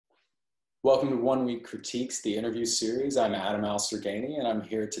Welcome to One Week Critiques, the interview series. I'm Adam al-Sirgany, and I'm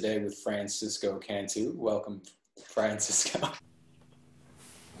here today with Francisco Cantú. Welcome, Francisco.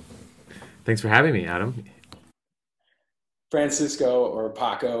 Thanks for having me, Adam. Francisco, or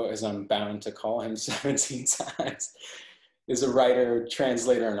Paco, as I'm bound to call him 17 times, is a writer,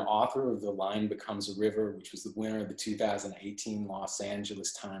 translator, and author of The Line Becomes a River, which was the winner of the 2018 Los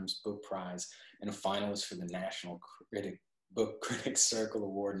Angeles Times Book Prize and a finalist for the National Book Critics Circle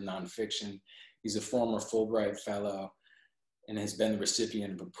Award in Nonfiction. He's a former Fulbright Fellow and has been the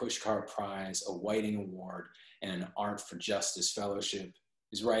recipient of a Pushcart Prize, a Whiting Award, and an Art for Justice Fellowship.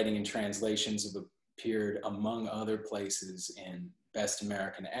 His writing and translations have appeared, among other places, in Best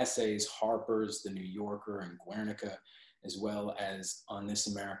American Essays, Harper's, The New Yorker, and Guernica, as well as On This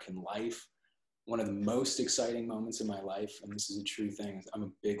American Life. One of the most exciting moments in my life, and this is a true thing, I'm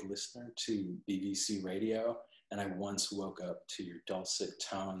a big listener to BBC Radio, and I once woke up to your dulcet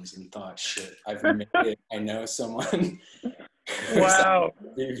tones and thought, shit, I've made it. I know someone who's Wow. on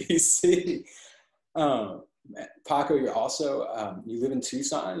BBC. Paco, you're also, you live in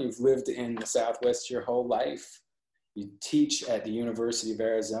Tucson. You've lived in the Southwest your whole life. You teach at the University of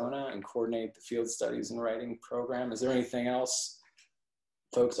Arizona and coordinate the Field Studies and Writing program. Is there anything else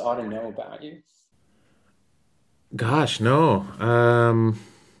folks ought to know about you? Gosh, no.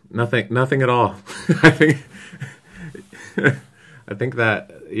 Nothing at all. I think I think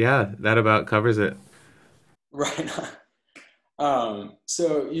that about covers it. Right.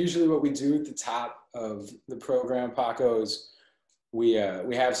 So usually what we do at the top of the program, Paco, is we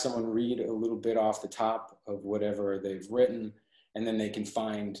have someone read a little bit off the top of whatever they've written, and then they can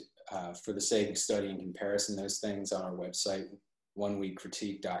find, for the sake of study and comparison, those things on our website,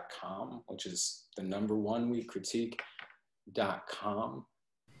 oneweekcritique.com, which is the number oneweekcritique.com.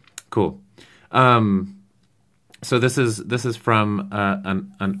 Cool. So this is from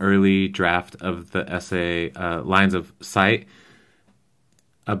an early draft of the essay Lines of Sight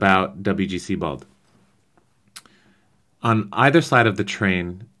about W.G. Sebald. On either side of the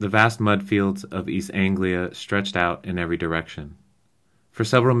train, the vast mud fields of East Anglia stretched out in every direction. For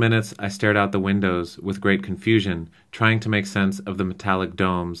several minutes I stared out the windows with great confusion, trying to make sense of the metallic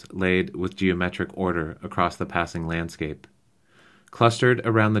domes laid with geometric order across the passing landscape. Clustered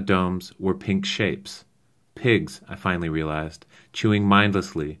around the domes were pink shapes. Pigs, I finally realized, chewing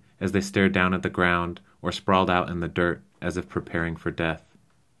mindlessly as they stared down at the ground or sprawled out in the dirt as if preparing for death.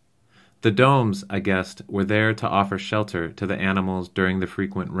 The domes, I guessed, were there to offer shelter to the animals during the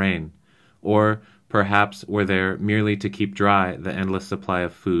frequent rain, or perhaps were there merely to keep dry the endless supply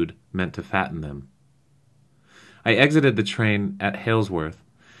of food meant to fatten them. I exited the train at Halesworth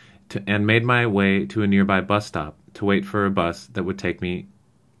and made my way to a nearby bus stop to wait for a bus that would take me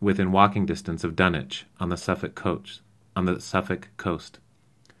within walking distance of Dunwich on the Suffolk coast.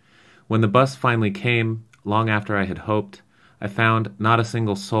 When the bus finally came, long after I had hoped, I found not a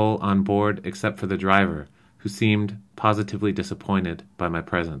single soul on board except for the driver, who seemed positively disappointed by my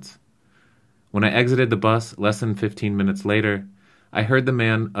presence. When I exited the bus less than 15 minutes later, I heard the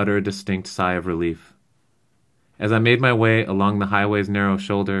man utter a distinct sigh of relief. As I made my way along the highway's narrow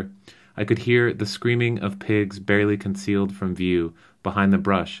shoulder, I could hear the screaming of pigs barely concealed from view behind the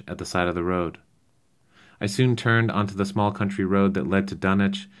brush at the side of the road. I soon turned onto the small country road that led to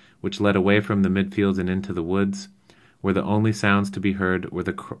Dunwich, which led away from the midfields and into the woods, where the only sounds to be heard were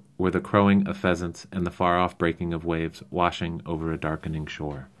the crowing of pheasants and the far-off breaking of waves washing over a darkening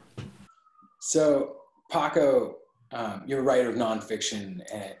shore. So, Paco, you're a writer of nonfiction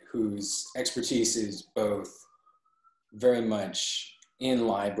whose expertise is both very much in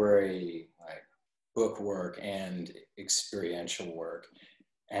library, like book work, and experiential work.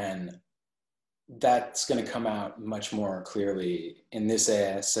 And that's going to come out much more clearly in this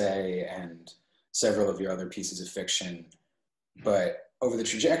essay and several of your other pieces of fiction. But over the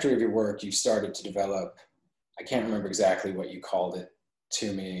trajectory of your work, you started to develop, I can't remember exactly what you called it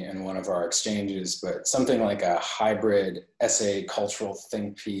to me in one of our exchanges, but something like a hybrid essay, cultural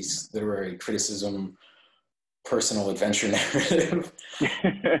think piece, literary criticism, personal adventure narrative.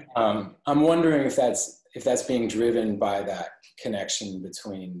 I'm wondering if that's being driven by that connection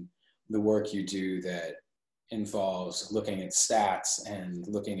between the work you do that involves looking at stats and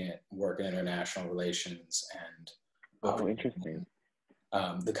looking at work in international relations and Interesting.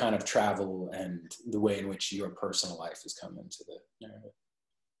 The kind of travel and the way in which your personal life has come into the narrative.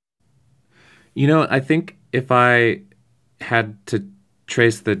 You know, I think if I had to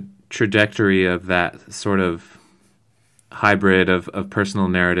trace the trajectory of that sort of hybrid of personal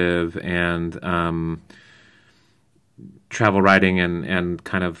narrative and travel writing and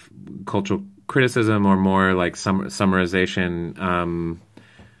kind of cultural criticism, or more like summarization,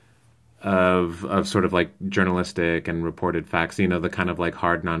 of sort of like journalistic and reported facts, you know, the kind of like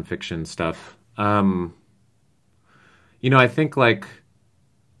hard nonfiction stuff. You know, I think like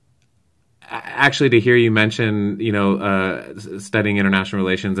actually to hear you mention, you know, studying international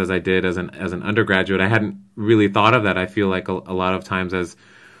relations as I did as an undergraduate, I hadn't really thought of that. I feel like a lot of times as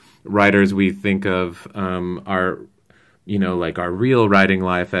writers, we think of our, you know, like our real writing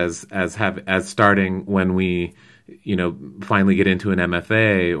life as starting when we, you know, finally get into an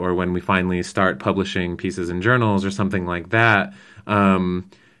MFA or when we finally start publishing pieces in journals or something like that. And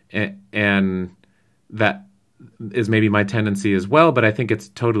that is maybe my tendency as well, but I think it's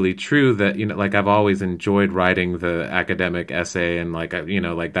totally true that, you know, like I've always enjoyed writing the academic essay, and like, you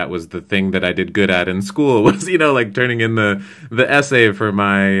know, like that was the thing that I did good at in school was, you know, like turning in the essay for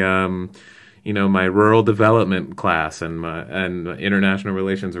my, you know, my rural development class and international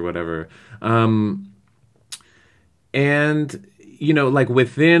relations or whatever. And, you know, like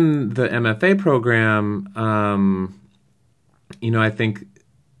within the MFA program, you know, I think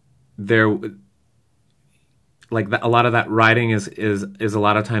there, like a lot of that writing is a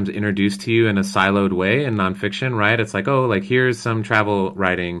lot of times introduced to you in a siloed way in nonfiction, right? It's like, oh, like here's some travel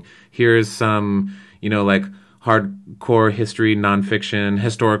writing, here's some, you know, like hardcore history nonfiction,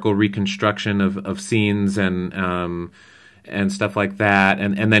 historical reconstruction of scenes and stuff like that,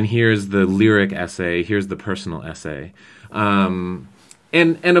 and then here's the lyric essay, here's the personal essay, and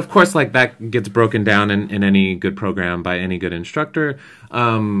of course, like that gets broken down in any good program by any good instructor.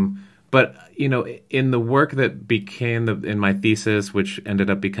 But, you know, in the work that became in my thesis, which ended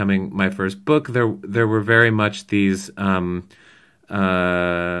up becoming my first book, there were very much these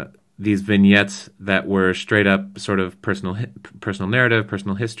vignettes that were straight up sort of personal narrative,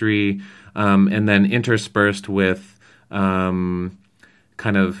 personal history, and then interspersed with kind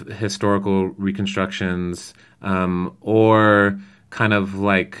of historical reconstructions, or kind of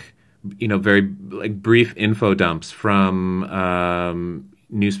like, you know, very like brief info dumps from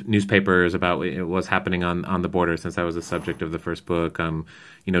newspapers about what's happening on the border, since that was the subject of the first book,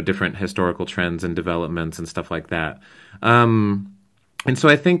 you know, different historical trends and developments and stuff like that. And so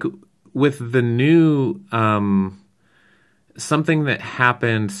I think with the new, something that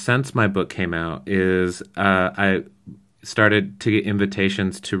happened since my book came out is I started to get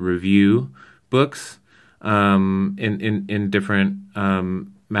invitations to review books in different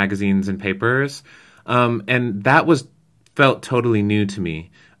magazines and papers. And that felt totally new to me,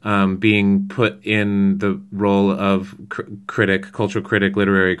 being put in the role of critic, cultural critic,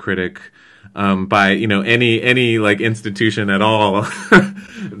 literary critic, by, you know, any like institution at all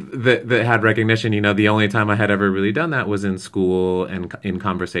that had recognition. You know, the only time I had ever really done that was in school and in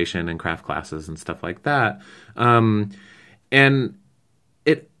conversation and craft classes and stuff like that. And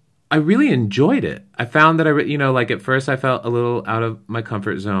I really enjoyed it. I found that you know, like at first I felt a little out of my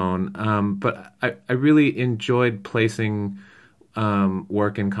comfort zone, but I really enjoyed placing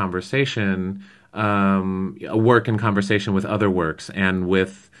work in conversation, work in conversation with other works and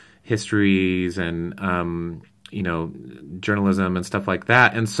with histories and you know, journalism and stuff like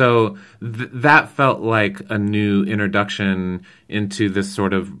that. And so that felt like a new introduction into this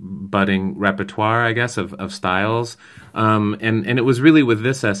sort of budding repertoire, I guess, of styles. And it was really with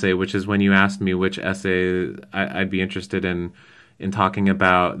this essay, which is when you asked me which essay I'd be interested in talking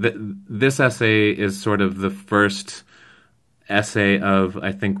about. This essay is sort of the first essay of,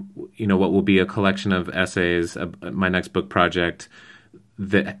 I think, you know, what will be a collection of essays, my next book project,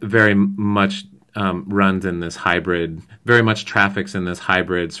 that very much runs in this hybrid, very much traffics in this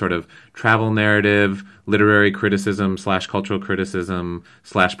hybrid sort of travel narrative, literary criticism / cultural criticism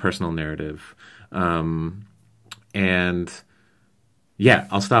 / personal narrative. And yeah,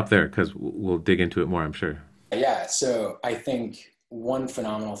 I'll stop there because we'll dig into it more, I'm sure. Yeah, so I think one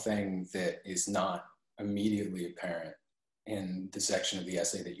phenomenal thing that is not immediately apparent in the section of the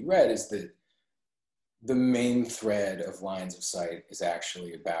essay that you read is that the main thread of Lines of Sight is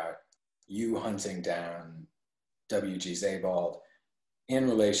actually about you hunting down W.G. Sebald in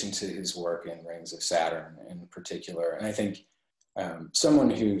relation to his work in Rings of Saturn in particular. And I think someone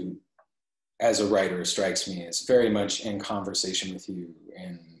who, as a writer, strikes me as very much in conversation with you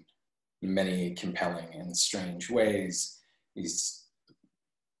in many compelling and strange ways. He's,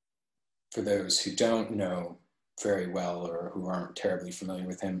 for those who don't know very well or who aren't terribly familiar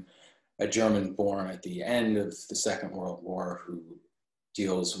with him, a German born at the end of the Second World War who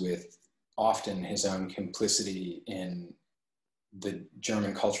deals with often his own complicity in the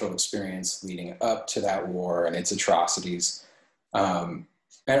German cultural experience leading up to that war and its atrocities. And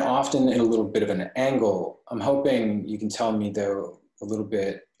often in a little bit of an angle. I'm hoping you can tell me, though, a little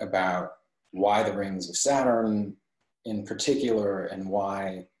bit about why the Rings of Saturn in particular, and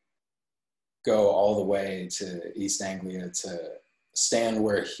why go all the way to East Anglia to stand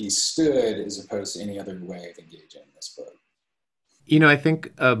where he stood as opposed to any other way of engaging in this book? I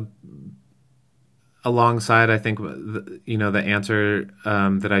think alongside, I think, the answer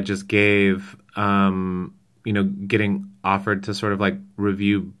that I just gave, getting offered to sort of like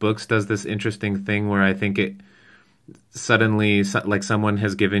review books does this interesting thing where I think it suddenly, like, someone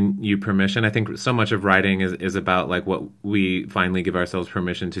has given you permission. I think so much of writing is about like what we finally give ourselves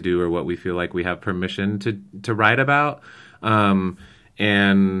permission to do, or what we feel like we have permission to write about.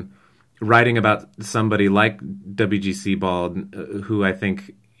 And writing about somebody like W.G. Sebald, who I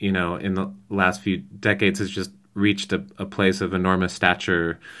think, in the last few decades has just reached a place of enormous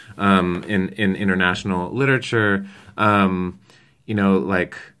stature in international literature,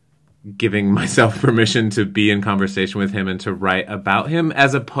 like giving myself permission to be in conversation with him and to write about him,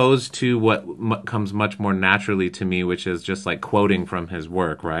 as opposed to what comes much more naturally to me, which is just like quoting from his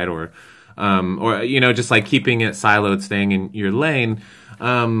work, right? Or just like keeping it siloed, staying in your lane.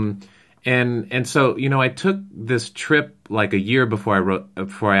 And so, I took this trip like a year before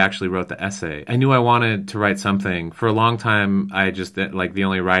I actually wrote the essay. I knew I wanted to write something. For a long time, I just, like, the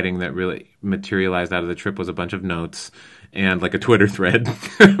only writing that really materialized out of the trip was a bunch of notes and like a Twitter thread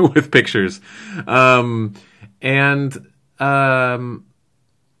with pictures. I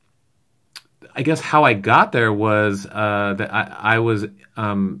guess how I got there was that I was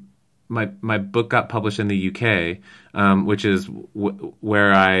my book got published in the UK, which is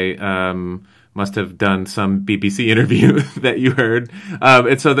where I must have done some BBC interview that you heard.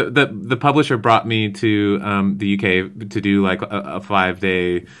 And so the publisher brought me to the UK to do like a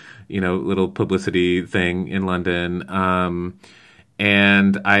 5-day, little publicity thing in London.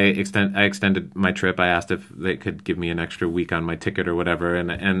 And I extended my trip. I asked if they could give me an extra week on my ticket or whatever.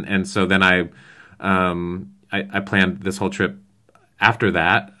 And so then I planned this whole trip. After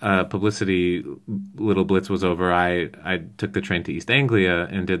that publicity little blitz was over, I took the train to East Anglia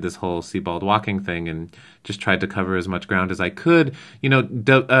and did this whole Sebald walking thing and just tried to cover as much ground as I could.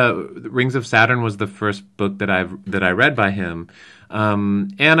 Rings of Saturn was the first book that I read by him.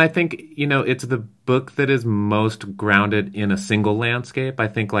 And I think, it's the book that is most grounded in a single landscape. I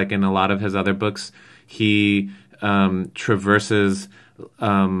think, like in a lot of his other books, he traverses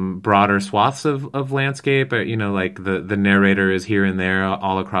broader swaths of landscape, or, like the narrator is here and there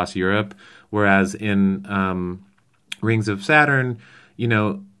all across Europe. Whereas in Rings of Saturn,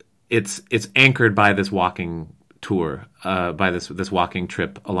 it's anchored by this walking tour, by this walking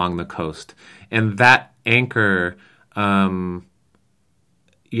trip along the coast. And that anchor, it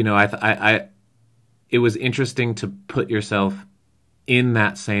was interesting to put yourself in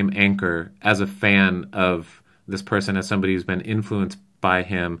that same anchor as a fan of this person, as somebody who's been influenced by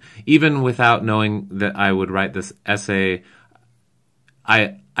him. Even without knowing that I would write this essay,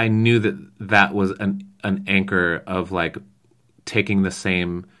 I knew that was an anchor of like taking the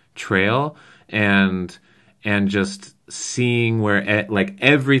same trail and just seeing where like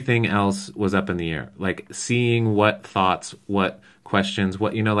everything else was up in the air, like seeing what thoughts, what questions,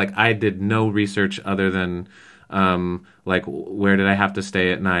 what, like I did no research other than like where did I have to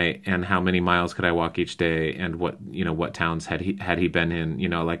stay at night and how many miles could I walk each day and what towns had he been in,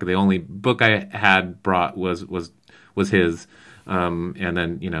 like the only book I had brought was his, and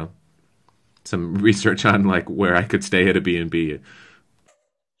then, some research on like where I could stay at a B&B.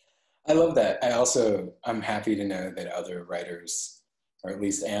 I love that. I'm happy to know that other writers, or at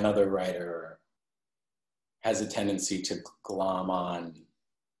least another writer, has a tendency to glom on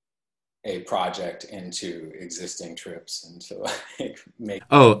a project into existing trips and to like make.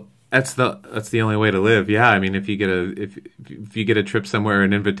 Oh, that's the only way to live. Yeah, I mean, if you get a trip somewhere,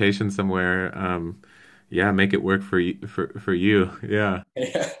 an invitation somewhere, yeah, make it work for you. Yeah.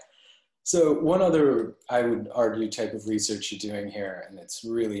 Yeah. So one other, I would argue, type of research you're doing here, and it's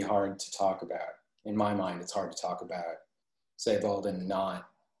really hard to talk about. In my mind, it's hard to talk about Sebald and not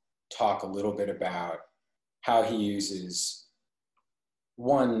talk a little bit about how he uses,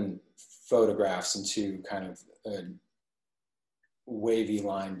 one, photographs, and two, kind of a wavy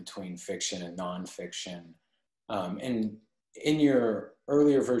line between fiction and nonfiction. And in your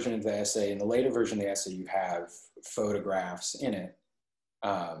earlier version of the essay, in the later version of the essay, you have photographs in it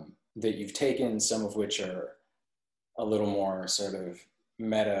that you've taken, some of which are a little more sort of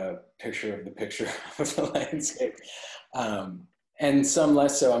meta picture of the picture of the landscape, and some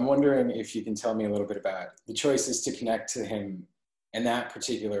less so. I'm wondering if you can tell me a little bit about the choices to connect to him in that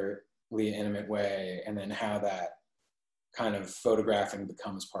particularly intimate way, and then how that kind of photographing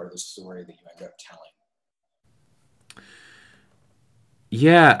becomes part of the story that you end up telling.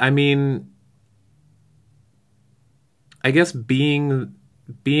 Yeah, I mean, I guess being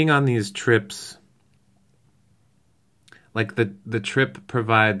being on these trips, like the trip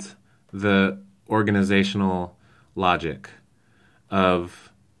provides the organizational logic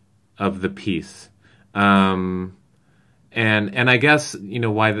of the piece. And I guess,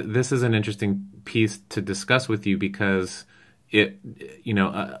 why this is an interesting piece to discuss with you, because it,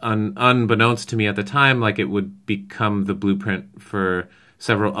 unbeknownst to me at the time, like it would become the blueprint for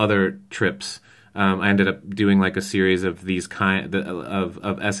several other trips. I ended up doing like a series of these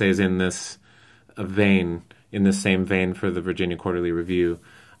of essays in this vein, in the same vein for the Virginia Quarterly Review.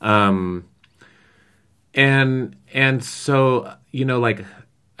 And so, like,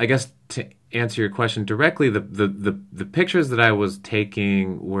 I guess to answer your question directly, the pictures that I was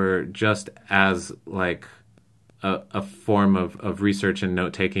taking were just as like a form of research and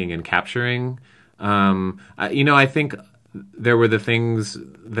note taking and capturing. I think there were the things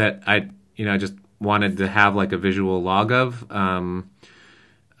that I just wanted to have like a visual log of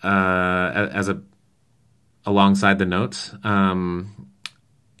as alongside the notes.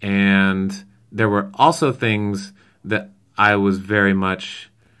 And there were also things that I was very much,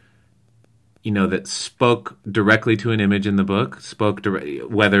 that spoke directly to an image in the book,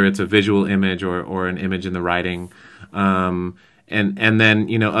 whether it's a visual image or an image in the writing. And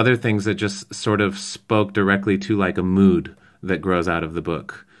then, other things that just sort of spoke directly to like a mood that grows out of the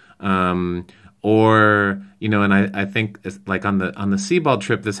book. Or, and I think it's like on the Sebald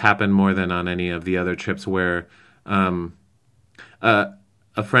trip, this happened more than on any of the other trips, where a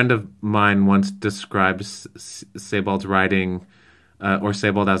friend of mine once described Sebald's writing, or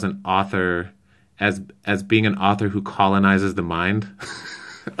Sebald as an author, as being an author who colonizes the mind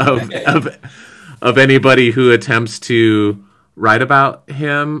of anybody who attempts to write about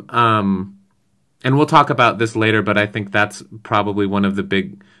him. And we'll talk about this later, but I think that's probably one of the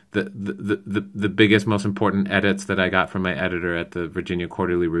biggest, most important edits that I got from my editor at the Virginia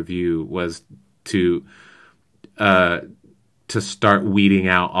Quarterly Review, was to start weeding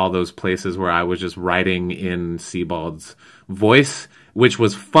out all those places where I was just writing in Sebald's voice, which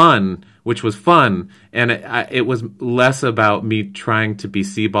was fun. And it was less about me trying to be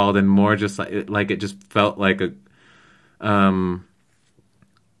Sebald and more just like it just felt like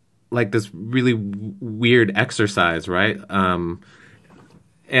like this really weird exercise, right?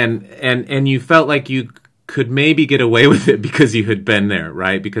 And you felt like you could maybe get away with it because you had been there,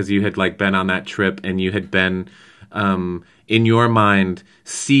 right? Because you had like been on that trip and you had been in your mind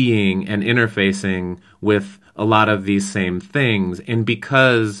seeing and interfacing with a lot of these same things. And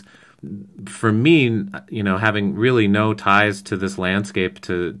because for me, having really no ties to this landscape,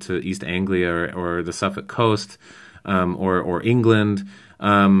 to East Anglia or the Suffolk coast, or England,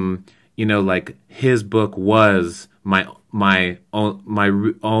 like his book was my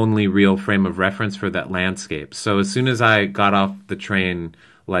only real frame of reference for that landscape. So as soon as I got off the train,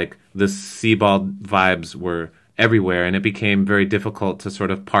 like the Sebald vibes were everywhere, and it became very difficult to sort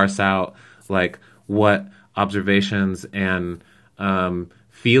of parse out like what observations and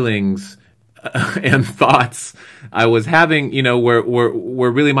feelings and thoughts I was having,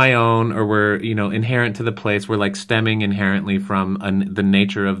 were really my own, or were, inherent to the place, were like stemming inherently from the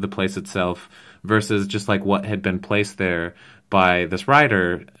nature of the place itself, versus just like what had been placed there by this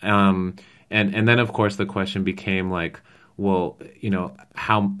writer. And then of course the question became like, well,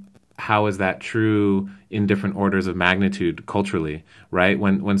 how is that true in different orders of magnitude culturally, right?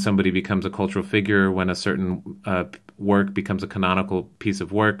 When somebody becomes a cultural figure, when a certain work becomes a canonical piece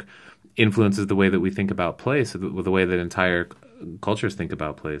of work, influences the way that we think about place, the way that entire cultures think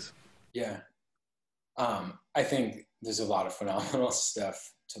about place. Yeah. I think there's a lot of phenomenal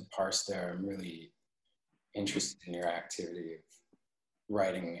stuff to parse there. I'm really interested in your activity of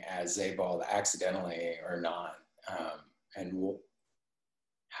writing as Sebald, accidentally or not, and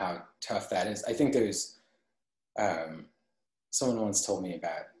how tough that is. I think there's, someone once told me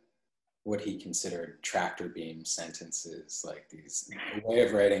about what he considered tractor beam sentences, like these, a way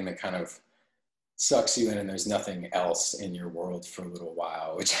of writing that kind of sucks you in and there's nothing else in your world for a little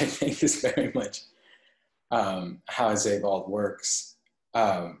while, which I think is very much how Sebald works.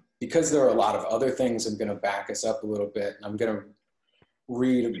 Because there are a lot of other things, I'm going to back us up a little bit. I'm going to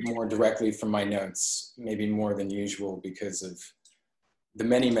read more directly from my notes, maybe more than usual because of the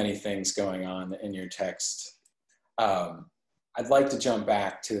many, many things going on in your text. I'd like to jump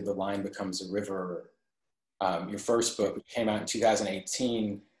back to The Line Becomes a River, your first book, which came out in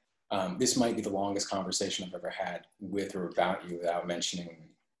 2018. This might be the longest conversation I've ever had with or about you without mentioning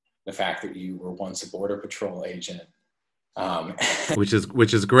the fact that you were once a Border Patrol agent. Which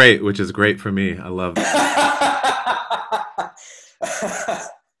is great for me. I love that.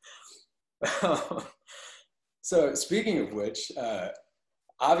 So speaking of which,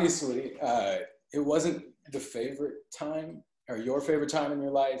 obviously, it wasn't the favorite time or your favorite time in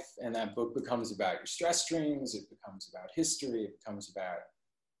your life, and that book becomes about your stress streams, it becomes about history, it becomes about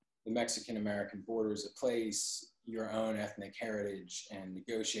the Mexican-American border as a place, your own ethnic heritage, and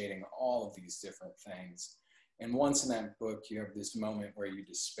negotiating all of these different things. And once in that book, you have this moment where you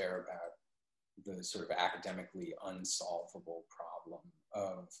despair about the sort of academically unsolvable problem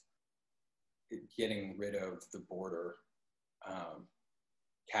of getting rid of the border,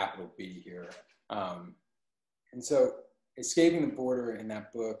 capital B here. And so escaping the border in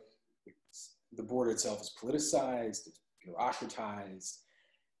that book, the border itself is politicized, it's bureaucratized,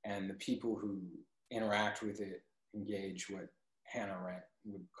 and the people who interact with it engage what Hannah Arendt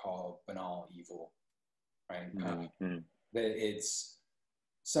would call banal evil, right? Mm-hmm. That it's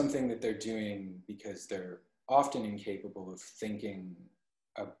something that they're doing because they're often incapable of thinking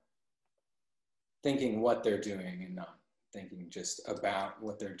what they're doing and not thinking just about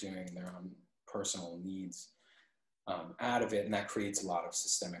what they're doing and their own personal needs out of it. And that creates a lot of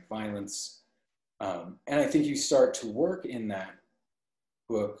systemic violence. And I think you start to work in that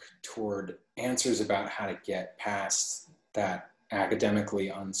book toward answers about how to get past that academically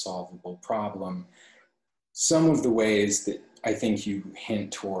unsolvable problem. Some of the ways that I think you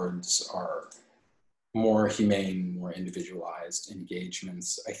hint towards are more humane, more individualized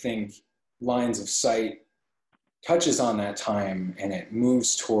engagements. I think Lines of Sight touches on that time and it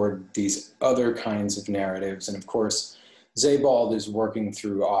moves toward these other kinds of narratives. And of course, Sebald is working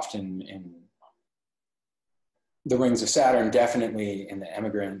through often in The Rings of Saturn, definitely in The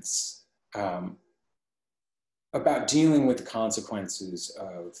Emigrants, about dealing with the consequences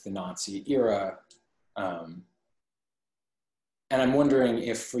of the Nazi era. And I'm wondering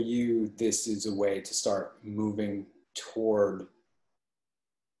if for you, this is a way to start moving toward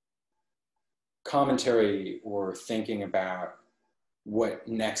commentary or thinking about what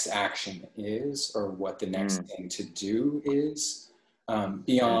next action is or what the next thing to do is,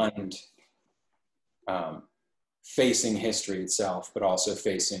 beyond facing history itself, but also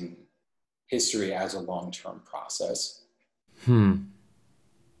facing history as a long-term process.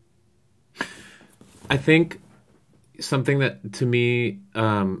 I think something that to me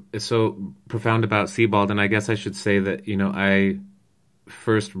is so profound about Sebald, and I guess I should say that, you know, I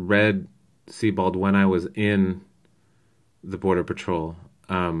first read Sebald when I was in the Border Patrol,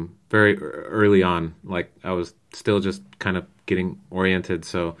 very early on. Like, I was still just kind of getting oriented,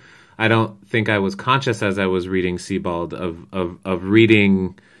 so I don't think I was conscious as I was reading Sebald of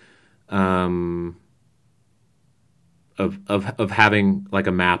reading, of having like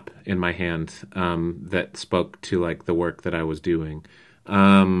a map in my hand that spoke to like the work that I was doing.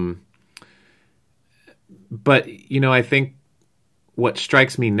 But, you know, I think what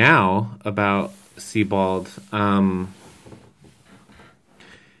strikes me now about Sebald,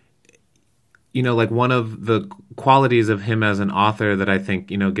 you know, like one of the qualities of him as an author that I think,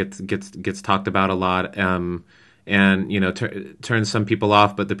 you know, gets talked about a lot, and, you know, turns some people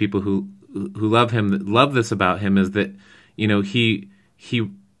off, but the people who love him, that love this about him, is that, you know, he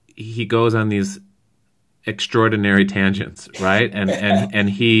goes on these extraordinary tangents, right? And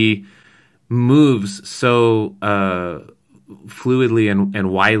he moves so fluidly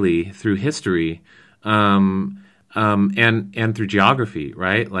and wily through history, and through geography,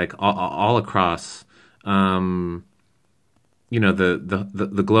 right? Like all across, you know,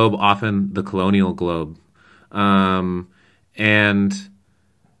 the globe, often the colonial globe, and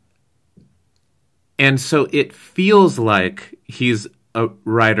so it feels like he's a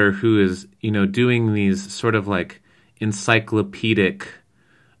writer who is, you know, doing these sort of like encyclopedic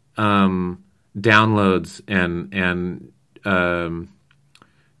downloads and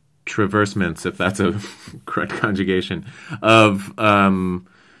traversements, if that's a correct conjugation, of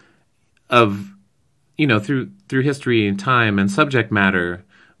you know, through history and time and subject matter.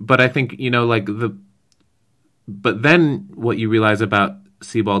 But I think, you know, like but then what you realize about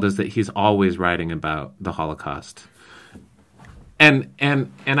Sebald is that he's always writing about the Holocaust. And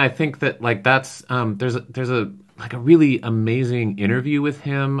I think that like that's there's a like a really amazing interview with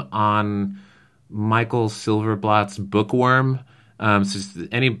him on Michael Silverblatt's Bookworm. So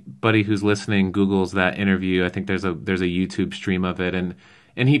anybody who's listening Googles that interview. I think there's a YouTube stream of it, and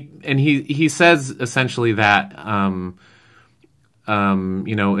he says essentially that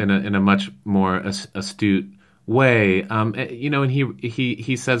you know, in a much more astute way, you know, and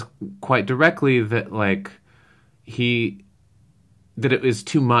he says quite directly that like that it is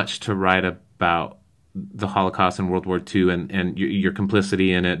too much to write about the Holocaust and World War II and your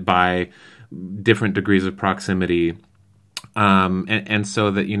complicity in it by different degrees of proximity. And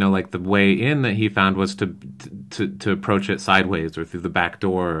so that, you know, like the way in that he found was to approach it sideways or through the back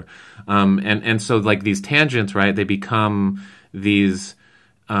door. And so like these tangents, right, they become these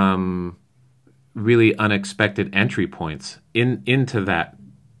really unexpected entry points into that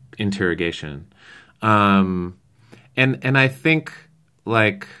interrogation. And I think,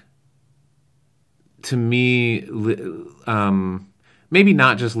 like, to me, maybe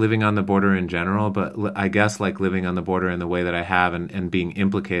not just living on the border in general, but I guess like living on the border in the way that I have, and being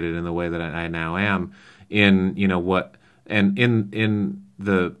implicated in the way that I now am, in, you know, what, and in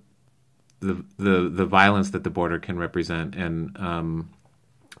the violence that the border can represent and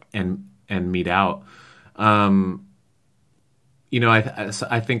mete out. You know,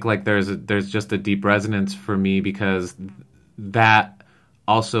 I think like there's just a deep resonance for me, because that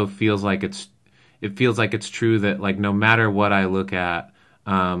also feels like it feels like it's true that, like, no matter what I look at,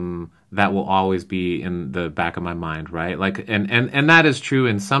 that will always be in the back of my mind, right? Like, and that is true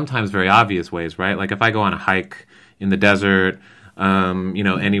in sometimes very obvious ways, right? Like if I go on a hike in the desert, you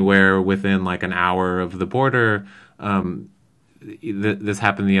know, anywhere within like an hour of the border, this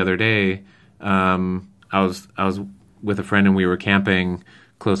happened the other day. I was with a friend and we were camping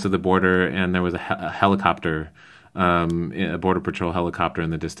close to the border, and there was a helicopter, a border patrol helicopter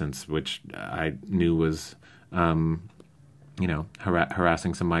in the distance, which I knew was, you know,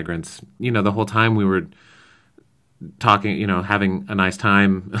 harassing some migrants. You know, the whole time we were talking, you know, having a nice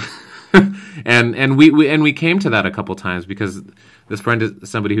time. and we came to that a couple times, because this friend is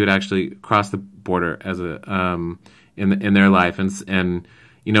somebody who had actually crossed the border as a in their life, and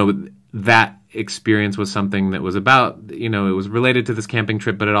you know, that experience was something that was about, you know, it was related to this camping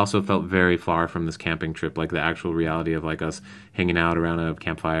trip, but it also felt very far from this camping trip, like the actual reality of like us hanging out around a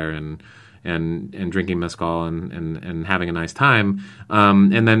campfire and drinking mezcal and having a nice time.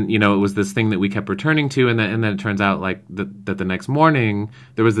 And then, you know, it was this thing that we kept returning to, and then it turns out like that the next morning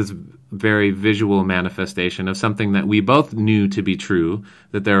there was this very visual manifestation of something that we both knew to be true,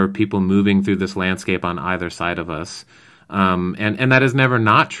 that there are people moving through this landscape on either side of us. And that is never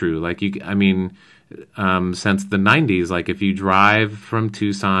not true. Like since the 90s, like if you drive from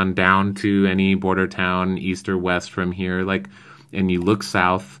Tucson down to any border town, east or west from here, like, and you look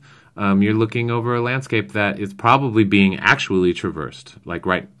south, you're looking over a landscape that is probably being actually traversed, like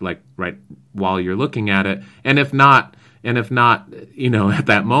right while you're looking at it. And if not, you know, at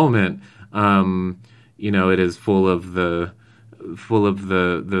that moment, you know, it is full of the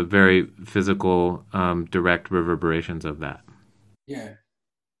very physical, direct reverberations of that. Yeah.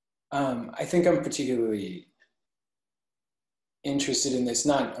 I think I'm particularly interested in this,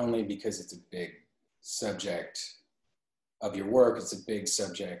 not only because it's a big subject of your work, it's a big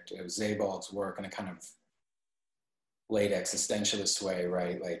subject of Sebald's work in a kind of late existentialist way,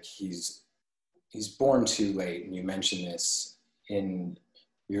 right? Like he's born too late, and you mentioned this in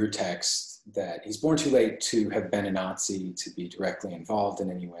your text, that he's born too late to have been a Nazi, to be directly involved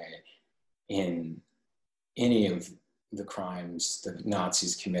in any way in any of the crimes that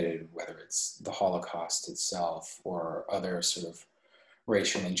Nazis committed, whether it's the Holocaust itself or other sort of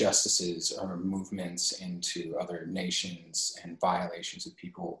racial injustices or movements into other nations and violations of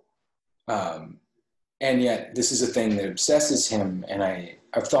people. And yet this is a thing that obsesses him. And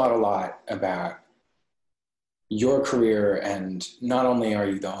I've thought a lot about your career, and not only are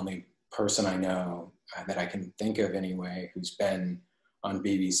you the only person I know that I can think of anyway who's been on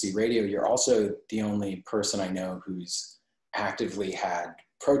BBC Radio, you're also the only person I know who's actively had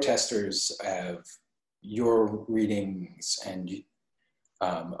protesters of your readings and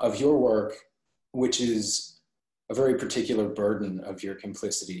of your work, which is a very particular burden of your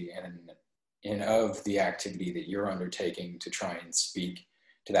complicity and of the activity that you're undertaking to try and speak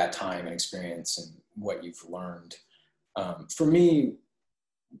to that time and experience and what you've learned. For me,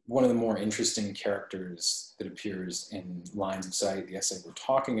 one of the more interesting characters that appears in Lines of Sight, the essay we're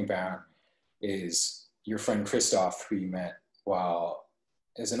talking about, is your friend Christoph, who you met while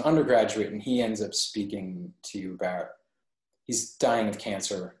as an undergraduate, and he ends up speaking to you about, he's dying of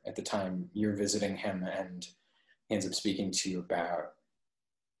cancer at the time you're visiting him, and he ends up speaking to you about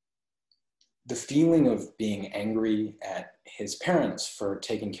the feeling of being angry at his parents for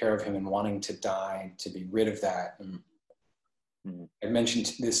taking care of him and wanting to die, to be rid of that. And I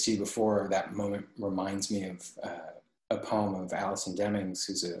mentioned this to you before, that moment reminds me of a poem of Alison Demings,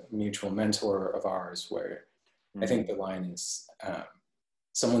 who's a mutual mentor of ours, where I think the line is,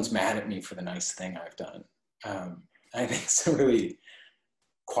 someone's mad at me for the nice thing I've done. I think it's a really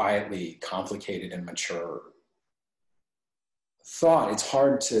quietly complicated and mature thought. It's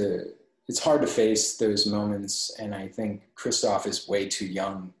hard to face those moments, and I think Christoph is way too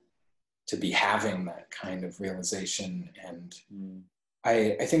young to be having that kind of realization. And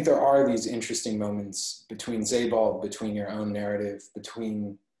I think there are these interesting moments between Sebald, between your own narrative,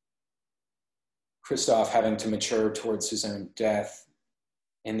 between Christoph having to mature towards his own death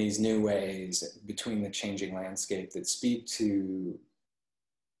in these new ways, between the changing landscape, that speak to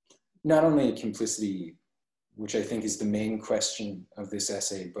not only complicity, which I think is the main question of this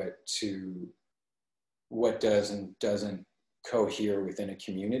essay, but to what does and doesn't cohere within a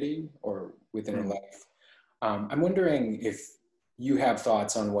community or within a life. I'm wondering if you have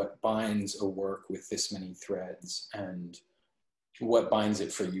thoughts on what binds a work with this many threads and what binds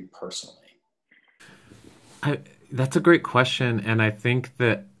it for you personally. That's a great question, and I think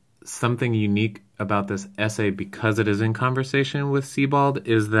that something unique about this essay, because it is in conversation with Sebald,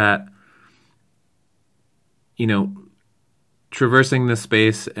 is that, you know, traversing the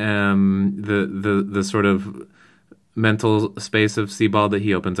space, the sort of mental space of Sebald that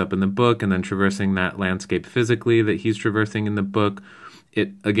he opens up in the book, and then traversing that landscape physically that he's traversing in the book.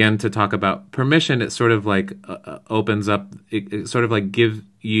 It, again, to talk about permission, it sort of like opens up, it sort of like gives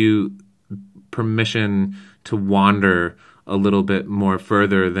you permission to wander a little bit more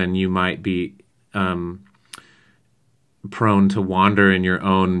further than you might be prone to wander in your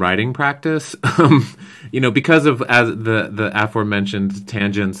own writing practice, you know, because of as the aforementioned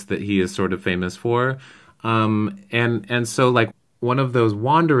tangents that he is sort of famous for. And so, like, one of those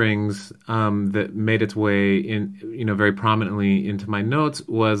wanderings that made its way in, you know, very prominently into my notes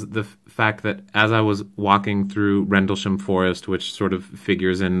was the fact that as I was walking through Rendlesham Forest, which sort of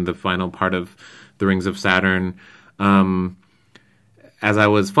figures in the final part of The Rings of Saturn, as I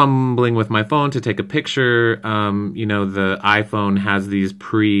was fumbling with my phone to take a picture, you know, the iPhone has these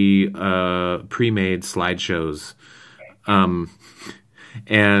pre-made slideshows,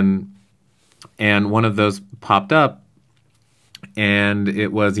 and one of those popped up, and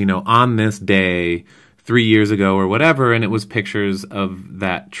it was, you know, on this day 3 years ago or whatever, and it was pictures of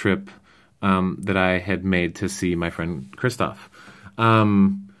that trip that I had made to see my friend Christoph.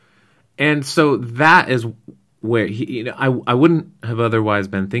 And so that is where he, you know, I wouldn't have otherwise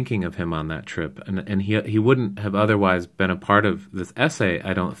been thinking of him on that trip, and he wouldn't have otherwise been a part of this essay,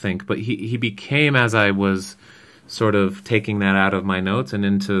 I don't think. But he became, as I was sort of taking that out of my notes and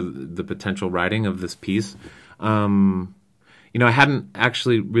into the potential writing of this piece, you know, I hadn't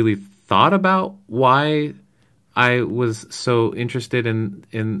actually really thought about why I was so interested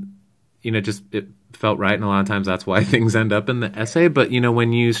in, you know, just it felt right, and a lot of times that's why things end up in the essay. But, you know,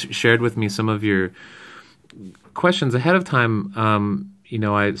 when you shared with me some of your questions ahead of time, you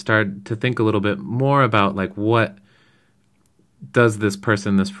know, I started to think a little bit more about, like, what does this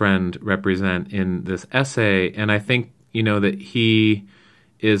person, this friend, represent in this essay? And I think, you know, that he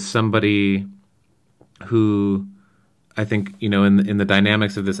is somebody who, I think, you know, in the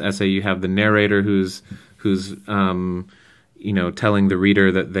dynamics of this essay, you have the narrator who's you know, telling the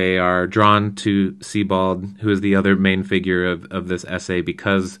reader that they are drawn to Sebald, who is the other main figure of this essay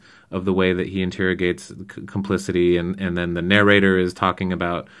because of the way that he interrogates complicity, and then the narrator is talking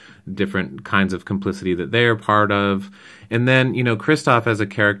about different kinds of complicity that they are part of. And then, you know, Christoph as a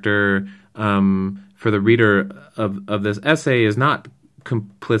character, for the reader of this essay, is not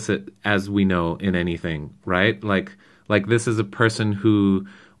complicit as we know in anything, right? Like this is a person who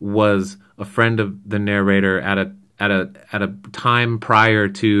was a friend of the narrator at a time prior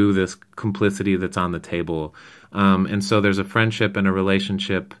to this complicity that's on the table. And so there's a friendship and a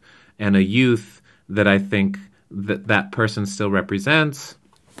relationship and a youth that I think that person still represents.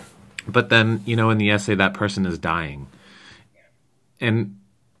 But then, you know, in the essay, that person is dying. And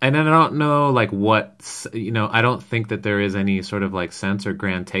I don't know, like, what, you know, I don't think that there is any sort of, like, sense or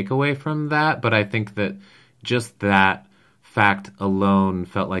grand takeaway from that. But I think that just that fact alone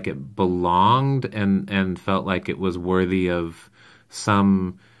felt like it belonged and felt like it was worthy of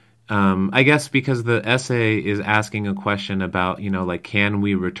some, I guess, because the essay is asking a question about, you know, like, can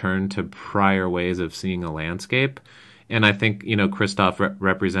we return to prior ways of seeing a landscape? And I think, you know, Christoph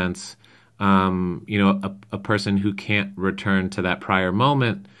represents, you know, a person who can't return to that prior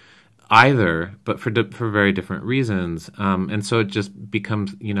moment either, but for very different reasons. And so it just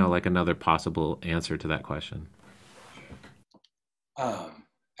becomes, you know, like another possible answer to that question.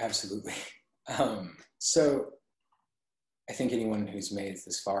 Absolutely. So I think anyone who's made it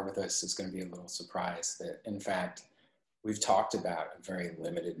this far with us is going to be a little surprised that, in fact, we've talked about a very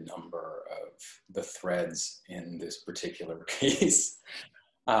limited number of the threads in this particular piece.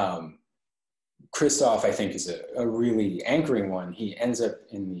 Christoph, I think, is a really anchoring one. He ends up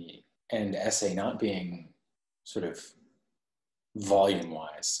in the end essay not being sort of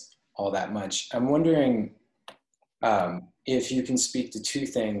volume-wise all that much. I'm wondering, if you can speak to two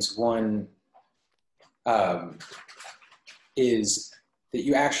things. One is that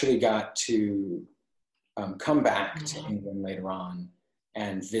you actually got to come back to England later on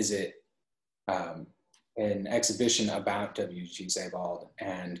and visit an exhibition about W.G. Sebald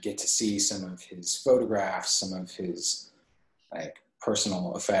and get to see some of his photographs, some of his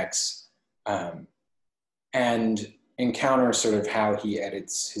personal effects, and encounter sort of how he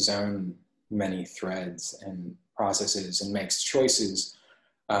edits his own many threads and processes and makes choices.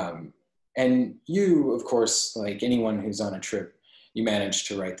 And you, of course, like anyone who's on a trip, you managed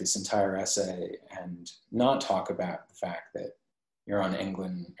to write this entire essay and not talk about the fact that you're in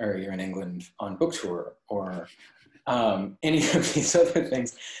England on book tour or any of these other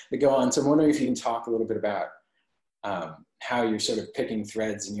things that go on. So I'm wondering if you can talk a little bit about how you're sort of picking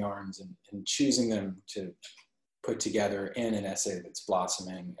threads and yarns and choosing them to put together in an essay that's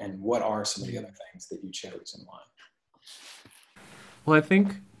blossoming, and what are some of the other things that you chose and why? Well, I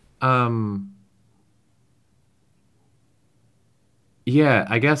think, yeah,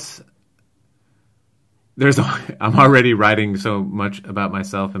 I guess I'm already writing so much about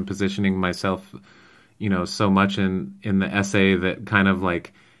myself and positioning myself, so much in the essay that kind of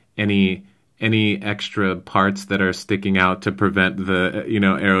like any extra parts that are sticking out to prevent the,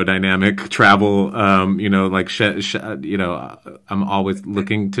 aerodynamic travel, I'm always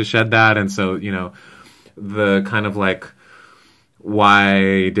looking to shed that. And so, the kind of like,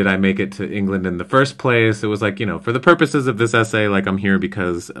 why did I make it to England in the first place? It was like, for the purposes of this essay, like I'm here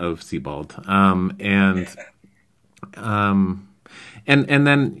because of Sebald. And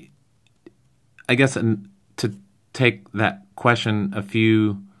then I guess to take that question a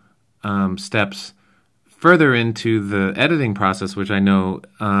few steps further into the editing process, which I know,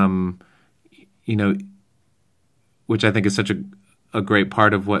 which I think is such a great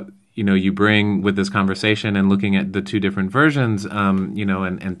part of what, you bring with this conversation, and looking at the two different versions,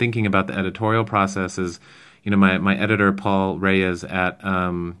 and thinking about the editorial process is, my editor, Paul Reyes at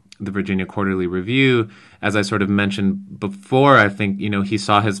the Virginia Quarterly Review, as I sort of mentioned before, I think, he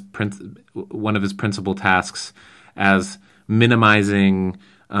saw one of his principal tasks as minimizing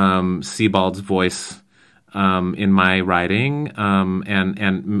Sebald's voice in my writing,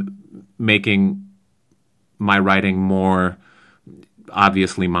 and making my writing more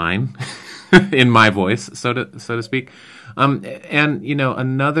obviously mine in my voice, so to speak. And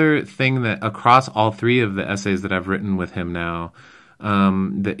another thing that across all three of the essays that I've written with him now,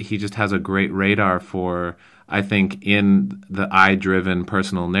 that he just has a great radar for, I think, in the I-driven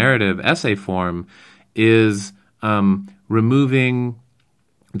personal narrative essay form, is removing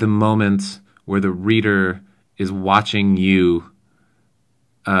the moments where the reader is watching you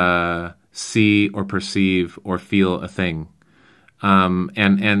see or perceive or feel a thing.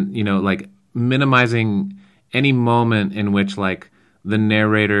 And like minimizing any moment in which like the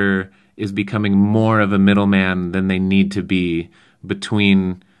narrator is becoming more of a middleman than they need to be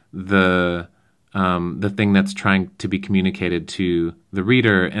between the thing that's trying to be communicated to the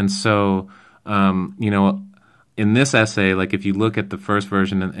reader. And so, in this essay, like if you look at the first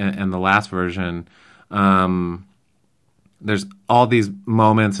version and the last version, there's all these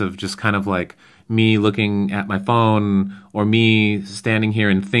moments of just kind of like me looking at my phone, or me standing here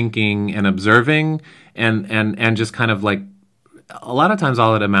and thinking and observing, and just kind of like, a lot of times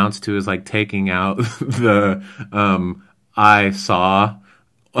all it amounts to is like taking out the I saw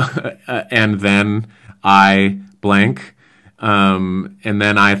and then I blank, and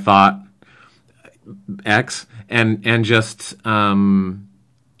then I thought X, and just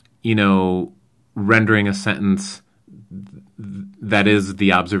rendering a sentence that is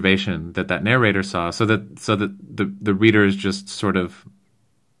the observation that narrator saw, so that the reader is just sort of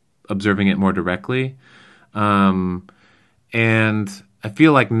observing it more directly. And I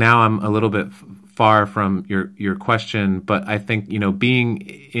feel like now I'm a little bit far from your question, but I think, being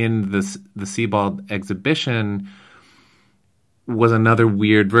in the Sebald exhibition was another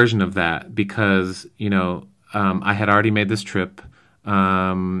weird version of that, because, I had already made this trip.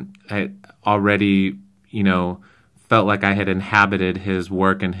 I already, felt like I had inhabited his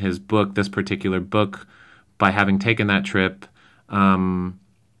work and his book, this particular book, by having taken that trip. And,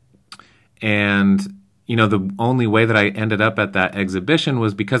 the only way that I ended up at that exhibition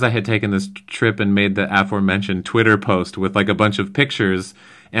was because I had taken this trip and made the aforementioned Twitter post with like a bunch of pictures,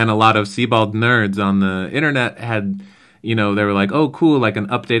 and a lot of Sebald nerds on the internet had, they were like, oh, cool, like an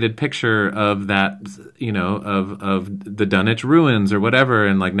updated picture of that, of the Dunwich ruins or whatever.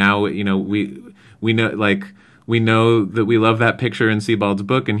 And like now, we know, like, we know that we love that picture in Sebald's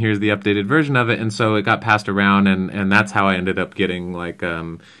book, and here's the updated version of it. And so it got passed around, and that's how I ended up getting like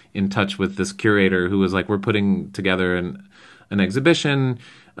in touch with this curator who was like, we're putting together an exhibition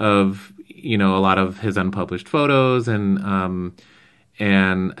of, you know, a lot of his unpublished photos, and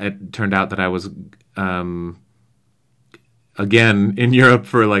it turned out that I was again in Europe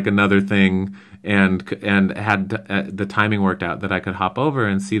for like another thing, and had the timing worked out that I could hop over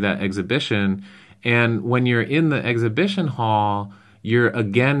and see that exhibition. And when you're in the exhibition hall, you're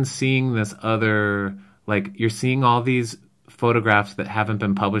again seeing this other, like, you're seeing all these photographs that haven't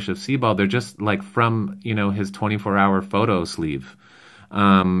been published of Sebald. They're just like from, you know, his 24-hour photo sleeve.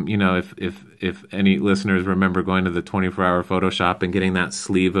 You know, if any listeners remember going to the 24-hour Photoshop and getting that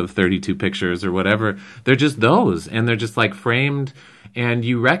sleeve of 32 pictures or whatever, they're just those, and they're just like framed, and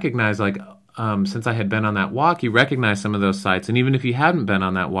you recognize, like, since I had been on that walk, you recognize some of those sites. And even if you hadn't been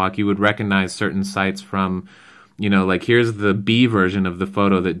on that walk, you would recognize certain sites from, you know, like, here's the B version of the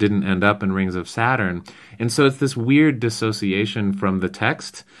photo that didn't end up in Rings of Saturn. And so it's this weird dissociation from the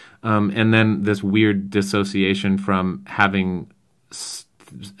text, and then this weird dissociation from having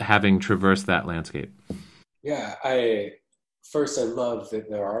traversed that landscape. Yeah, I love that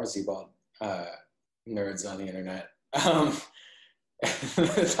there are Sebald nerds on the internet.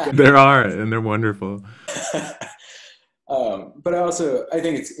 There are, and they're wonderful. But I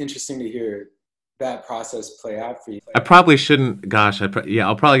think it's interesting to hear that process play out for you. I probably shouldn't. Gosh, I'll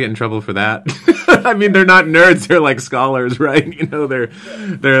probably get in trouble for that. I mean, they're not nerds; they're like scholars, right? You know, they're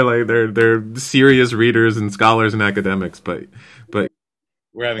serious readers and scholars and academics. But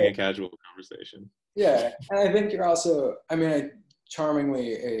we're having a casual conversation. Yeah, and I think you're also, I mean,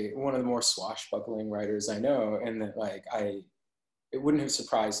 charmingly one of the more swashbuckling writers I know, and that, like, it wouldn't have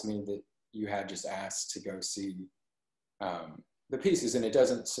surprised me that you had just asked to go see the pieces, and it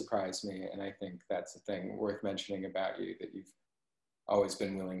doesn't surprise me. And I think that's the thing worth mentioning about you, that you've always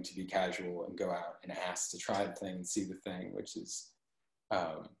been willing to be casual and go out and ask to try the thing and see the thing, which is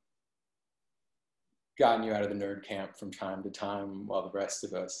gotten you out of the nerd camp from time to time, while the rest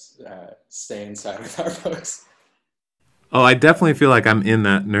of us stay inside with our books. Oh, I definitely feel like I'm in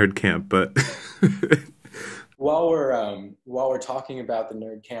that nerd camp, but while we're talking about the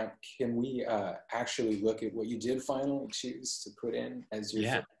nerd camp, can we actually look at what you did finally choose to put in as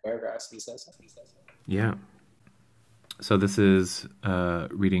your paragraphs of this essay? Yeah. So this is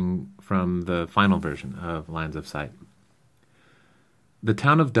reading from the final version of Lines of Sight. The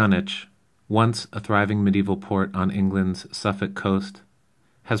town of Dunwich, once a thriving medieval port on England's Suffolk coast,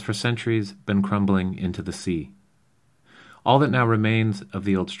 has for centuries been crumbling into the sea. All that now remains of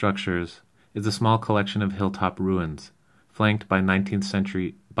the old structures is a small collection of hilltop ruins, flanked by a 19th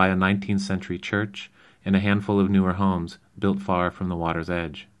century church and a handful of newer homes built far from the water's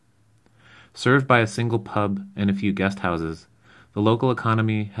edge. Served by a single pub and a few guest houses, the local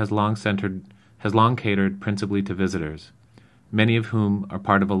economy has long catered principally to visitors, many of whom are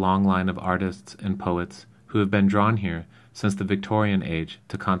part of a long line of artists and poets who have been drawn here since the Victorian age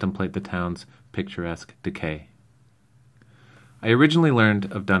to contemplate the town's picturesque decay. I originally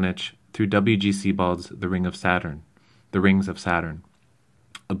learned of Dunwich through W.G. Sebald's The Rings of Saturn,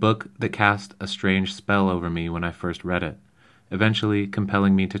 a book that cast a strange spell over me when I first read it, eventually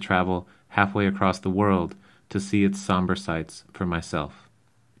compelling me to travel halfway across the world to see its somber sights for myself.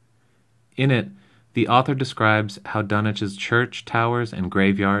 In it, the author describes how Dunwich's church towers and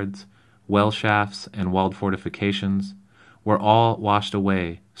graveyards, well shafts and walled fortifications were all washed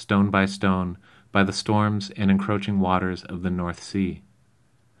away, stone by stone, by the storms and encroaching waters of the North Sea.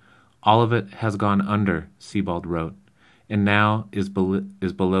 All of it has gone under, Sebald wrote, and now is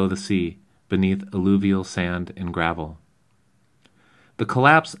below the sea, beneath alluvial sand and gravel. The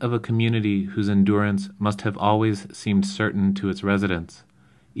collapse of a community whose endurance must have always seemed certain to its residents,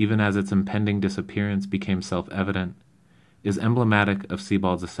 even as its impending disappearance became self-evident, is emblematic of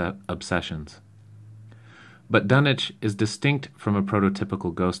Sebald's obsessions. But Dunwich is distinct from a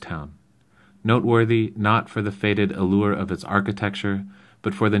prototypical ghost town, noteworthy not for the faded allure of its architecture,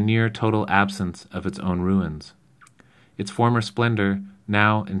 but for the near-total absence of its own ruins. Its former splendor,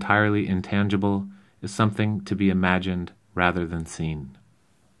 now entirely intangible, is something to be imagined rather than seen.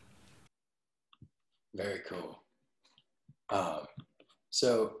 Very cool.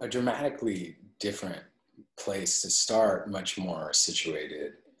 So a dramatically different place to start, much more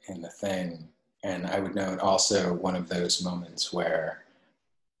situated in the thing. And I would note also one of those moments where,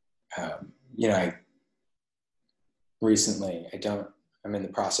 I'm in the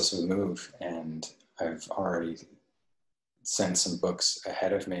process of a move, and I've already sent some books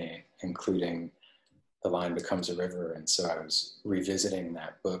ahead of me, including The Line Becomes a River. And so I was revisiting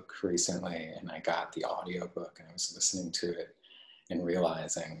that book recently, and I got the audiobook and I was listening to it and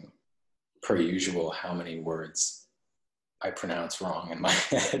realizing, per usual, how many words I pronounce wrong in my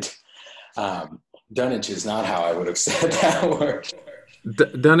head. Dunnage is not how I would have said that word.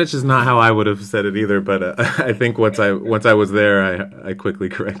 Dunnage is not how I would have said it either, but I think once I was there, I quickly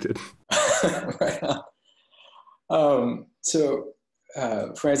corrected. Right on.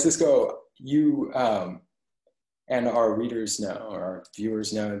 Francisco, you and our readers know, or our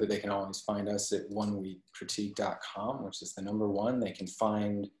viewers know, that they can always find us at oneweekcritique.com, which is the number one. They can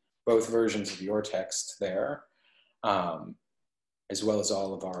find both versions of your text there, as well as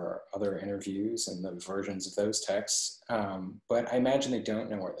all of our other interviews and the versions of those texts. But I imagine they don't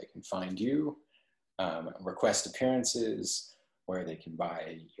know where they can find you, request appearances, where they can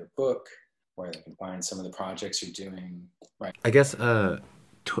buy your book, where they can find some of the projects you're doing. Right. I guess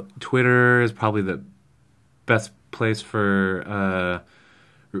Twitter is probably the best place for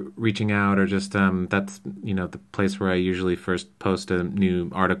reaching out, or just that's the place where I usually first post a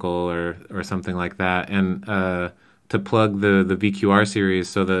new article or something like that. And to plug the VQR series,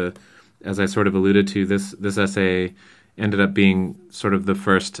 so as I sort of alluded to, this essay ended up being sort of the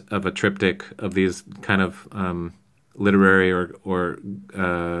first of a triptych of these kind of literary or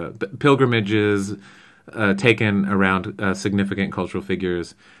pilgrimages taken around significant cultural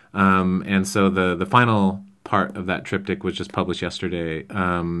figures. And so the final part of that triptych was just published yesterday,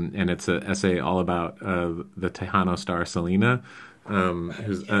 and it's an essay all about the Tejano star Selena,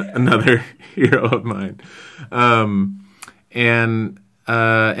 who's another hero of mine. And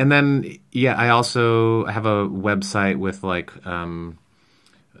then I also have a website with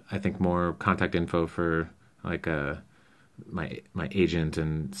I think more contact info for my agent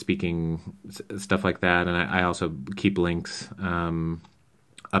and speaking stuff like that, and I also keep links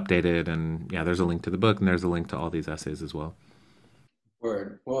updated, and there's a link to the book, and there's a link to all these essays as well.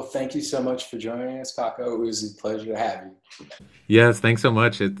 Word. Well, thank you so much for joining us, Paco. It was a pleasure to have you. Yes, thanks so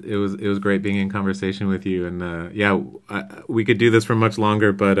much. It was great being in conversation with you, and we could do this for much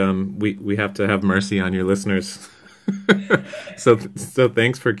longer, but we have to have mercy on your listeners. So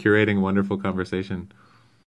thanks for curating a wonderful conversation.